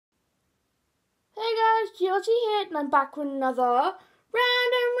guys, GLG here, and I'm back with another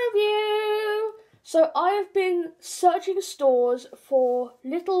random review. So I have been searching stores for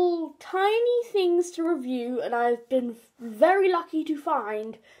little tiny things to review, and I've been very lucky to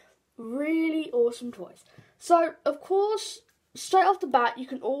find really awesome toys. So, of course, straight off the bat, you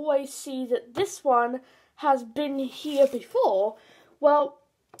can always see that this one has been here before. Well,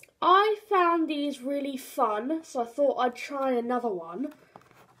 I found these really fun, so I thought I'd try another one.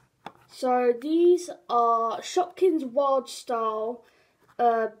 So these are Shopkins Wild Style,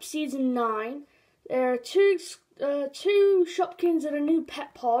 Season 9. There are two Shopkins and a new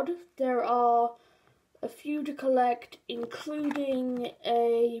pet pod. There are a few to collect, including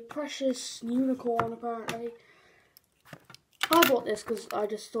a precious unicorn, apparently. I bought this because I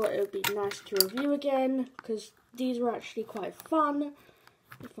just thought it would be nice to review again, because these were actually quite fun.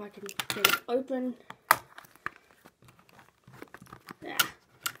 If I can get it open. Yeah.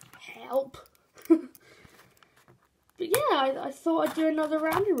 Help. But yeah, I thought I'd do another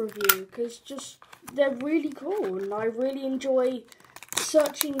random review because they're really cool, and I really enjoy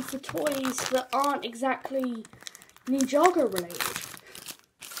searching for toys that aren't exactly Ninjago related.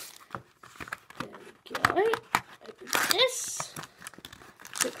 There we go. Open this.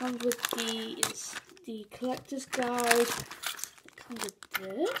 So it comes with the collector's guide. It comes with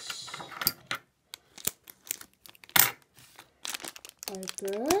this.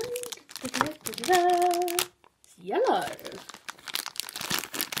 Open. It's yellow.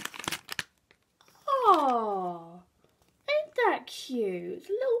 Oh, ain't that cute? It's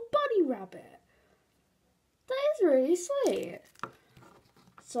a little bunny rabbit. That is really sweet.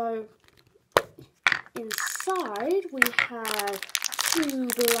 So, inside we have two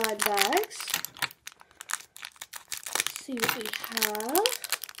blind bags. Let's see what we have.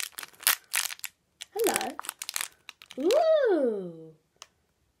 Hello. Ooh.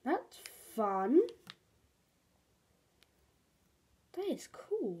 That's fun. That is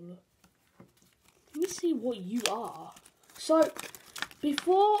cool. Let me see what you are. So,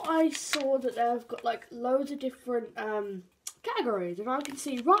 before I saw that they've got like loads of different categories, and I can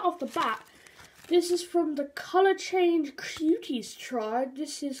see right off the bat, this is from the Color Change Cuties tribe.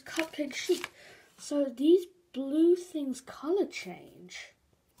 This is Cupcake Chic. So these blue things color change.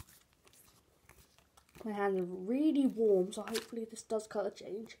 My hands are really warm, so hopefully this does colour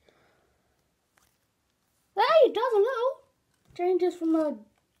change. Hey, it does a little. Changes from a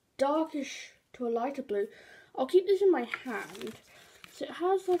darkish to a lighter blue. I'll keep this in my hand. So it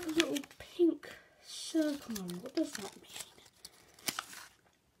has like a little pink circle on it. What does that mean?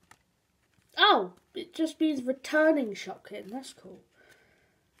 Oh, it just means returning Shopkin. That's cool.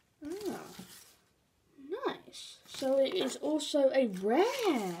 Ah, nice. So it is also a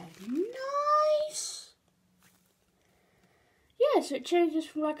rare. Nice. Yeah, so it changes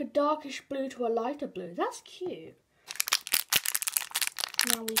from like a darkish blue to a lighter blue. That's cute.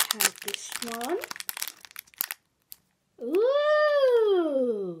 Now we have this one.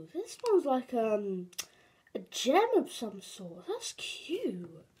 Ooh, this one's like a gem of some sort. That's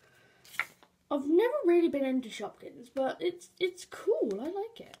cute. I've never really been into Shopkins, but it's cool. I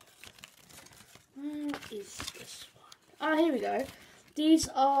like it. Where is this one? Ah, here we go.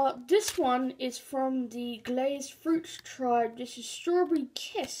 This one is from the Glazed Fruits tribe. This is Strawberry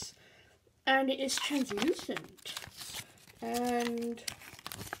Kiss, and it is translucent. And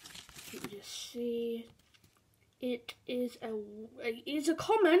you can just see it is a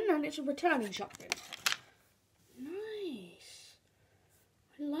common, and it's a returning Shopkin. Nice.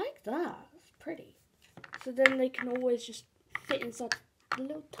 I like that. That's pretty. So then they can always just fit inside the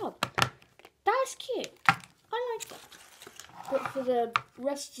little tub. That's cute. I like that. But for the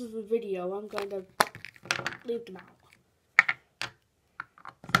rest of the video, I'm going to leave them out.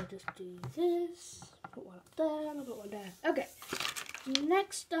 So just do this, put one up there, and I'll put one there. Okay,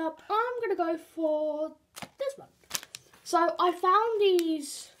 next up, I'm going to go for this one. So I found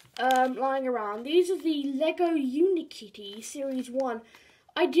these lying around. These are the Lego Unikitty Series 1.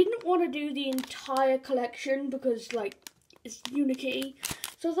 I didn't want to do the entire collection because, like, it's Unikitty.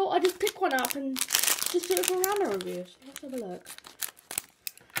 So I thought I'd just pick one up and just do it for a random review. So let's have a look.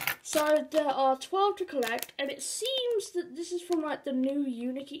 So there are 12 to collect, and it seems that this is from like the new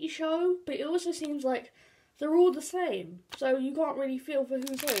Unikitty show, but it also seems like they're all the same, so you can't really feel for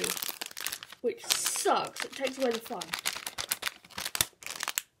who's who, which sucks. It takes away the fun.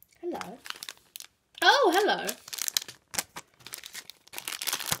 Hello. Oh, hello.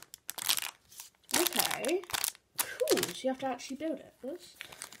 Okay. Cool. So you have to actually build it. That's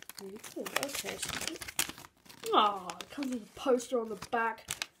really cool. Okay. So it comes with a poster on the back.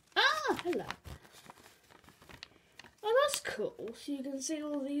 Ah, hello. Oh, that's cool. So you can see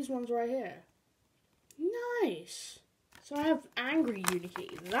all these ones right here. Nice. So I have angry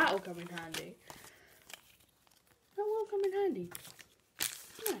Unikitty. That'll come in handy. That will come in handy.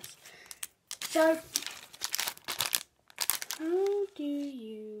 Nice. So, how do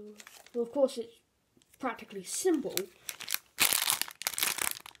you... Well, of course, it's practically simple.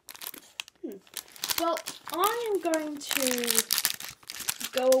 Well, I am going to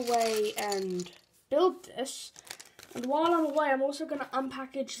go away and build this. And while I'm away, I'm also going to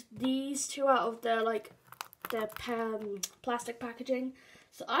unpackage these two out of their, their plastic packaging.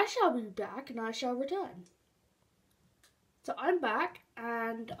 So I shall be back and I shall return. So I'm back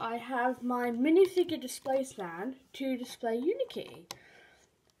and I have my minifigure display stand to display Unikitty.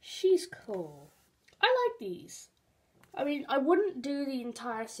 She's cool. I like these. I mean, I wouldn't do the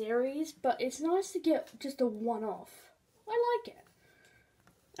entire series, but it's nice to get just a one-off. I like it.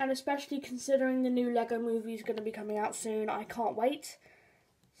 And especially considering the new Lego movie is going to be coming out soon, I can't wait.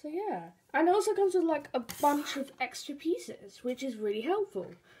 So yeah. And it also comes with like a bunch of extra pieces, which is really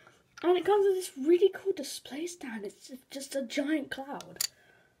helpful. And it comes with this really cool display stand. It's just a giant cloud.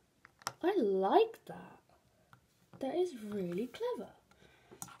 I like that. That is really clever.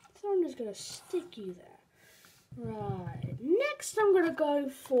 So I'm just going to stick you there. Right. Next I'm going to go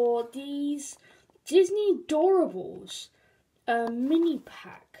for these Disney Doorables mini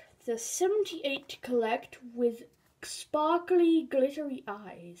pack. The 78 to collect with sparkly glittery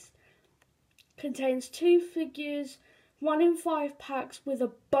eyes. Contains 2 figures, 1 in 5 packs with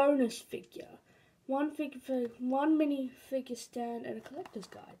a bonus figure. One mini figure stand and a collector's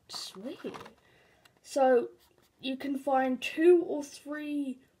guide. Sweet. So you can find 2 or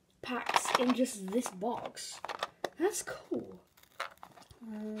 3 packs in just this box. That's cool.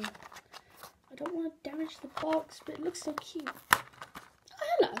 I don't want to damage the box, but it looks so cute. Oh,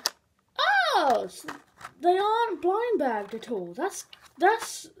 hello. Oh, so they aren't blind bagged at all. That's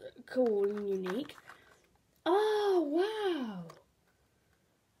cool and unique. Oh, wow.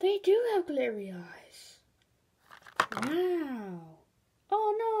 They do have glittery eyes. Wow.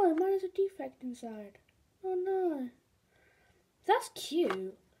 Oh no, mine has a defect inside. Oh no. That's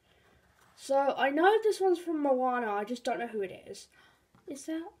cute. So, I know this one's from Moana, I just don't know who it is. Is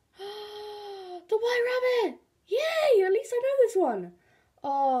that... the White Rabbit! Yay! At least I know this one.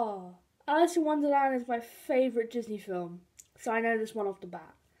 Oh, Alice in Wonderland is my favourite Disney film. So I know this one off the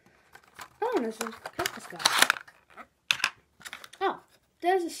bat. Oh, and this one's this guy. Oh,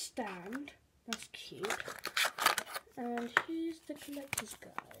 there's a stand. That's cute. And here's the collector's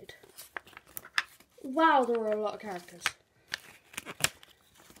guide. Wow, there are a lot of characters.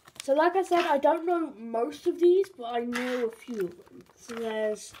 So like I said, I don't know most of these, but I know a few of them. So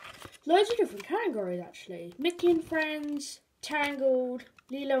there's loads of different categories actually. Mickey and Friends, Tangled,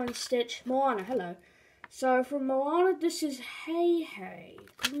 Lilo and Stitch, Moana, hello. So from Moana, this is Hey Hey,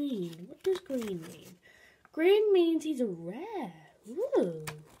 green. What does green mean? Green means he's a rare. Ooh,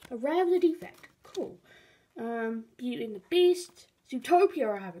 a rare with a defect. Cool. Beauty and the Beast,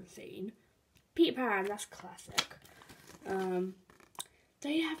 Zootopia I haven't seen. Peter Pan, that's classic.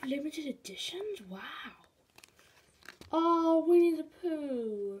 They have limited editions? Wow. Oh, Winnie the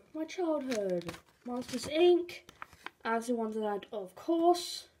Pooh. My childhood. Monsters, Inc. Alice in Wonderland, of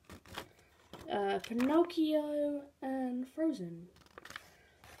course. Pinocchio and Frozen.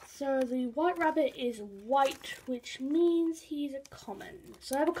 So the White Rabbit is white, which means he's a common.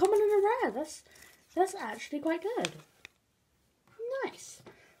 So I have a common and a rare. That's actually quite good. Nice.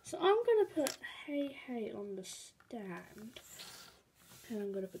 So I'm going to put Hey Hey on the stand. And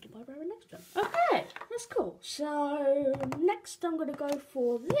I'm going to put the White Rabbit next to him. Okay, that's cool. So next I'm going to go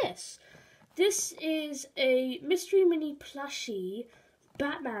for this. This is a Mystery Mini Plushie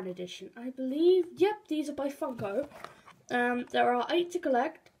Batman edition. I believe, yep, these are by Funko. There are 8 to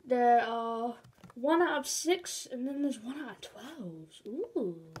collect. There are 1 out of 6, and then there's 1 out of 12.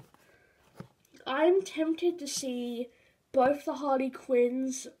 Ooh. I'm tempted to see both the Harley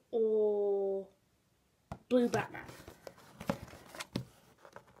Quinns or Blue Batman.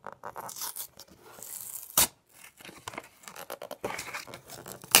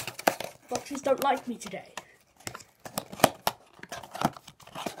 Boxes don't like me today.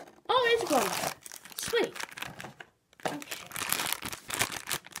 Oh, it's a blind bag. Sweet. Okay.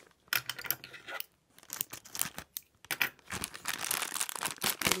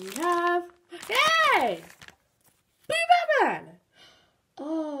 We have... Yay! Blue Batman!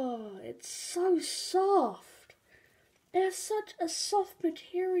 Oh, it's so soft. It has such a soft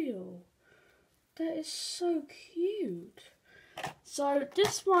material. That is so cute. So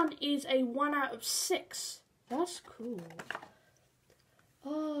this one is a 1 out of 6. That's cool.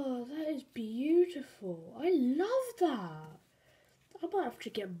 Oh, that is beautiful. I love that. I might have to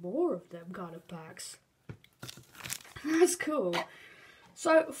get more of them kind of packs. That's cool.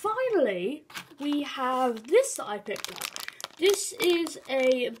 So finally, we have this that I picked up. This is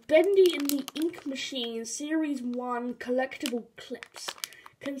a Bendy in the Ink Machine Series 1 collectible clips.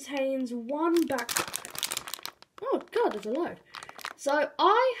 Contains one backpack. Oh god, there's a load. So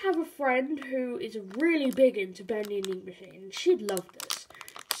I have a friend who is really big into Bendy in the Ink Machine. She'd love this.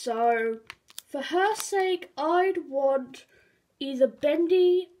 So for her sake, I'd want either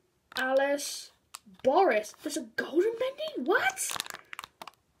Bendy, Alice, Boris. There's a golden Bendy? What?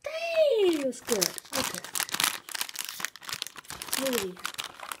 Dang, that's good. Okay. Really?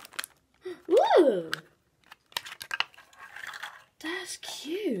 Whoa! That's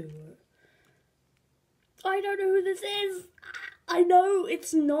cute. I don't know who this is. I know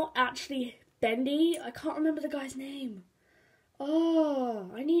it's not actually Bendy. I can't remember the guy's name. Oh,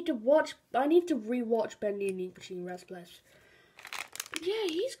 I need to rewatch Bendy and the Ink Machine Restless. But yeah,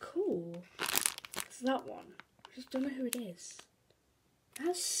 he's cool. It's that one. I just don't know who it is.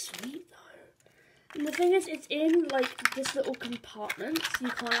 That's sweet though. And the thing is, it's in like this little compartment, so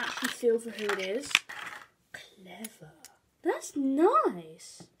you can't actually feel for who it is. Clever. That's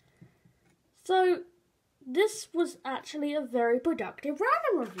nice. So, this was actually a very productive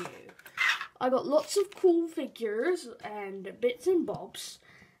random review. I got lots of cool figures and bits and bobs.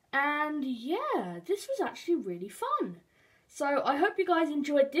 And yeah, this was actually really fun. So, I hope you guys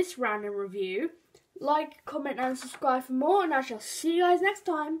enjoyed this random review. Like, comment and subscribe for more, and I shall see you guys next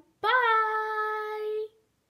time. Bye!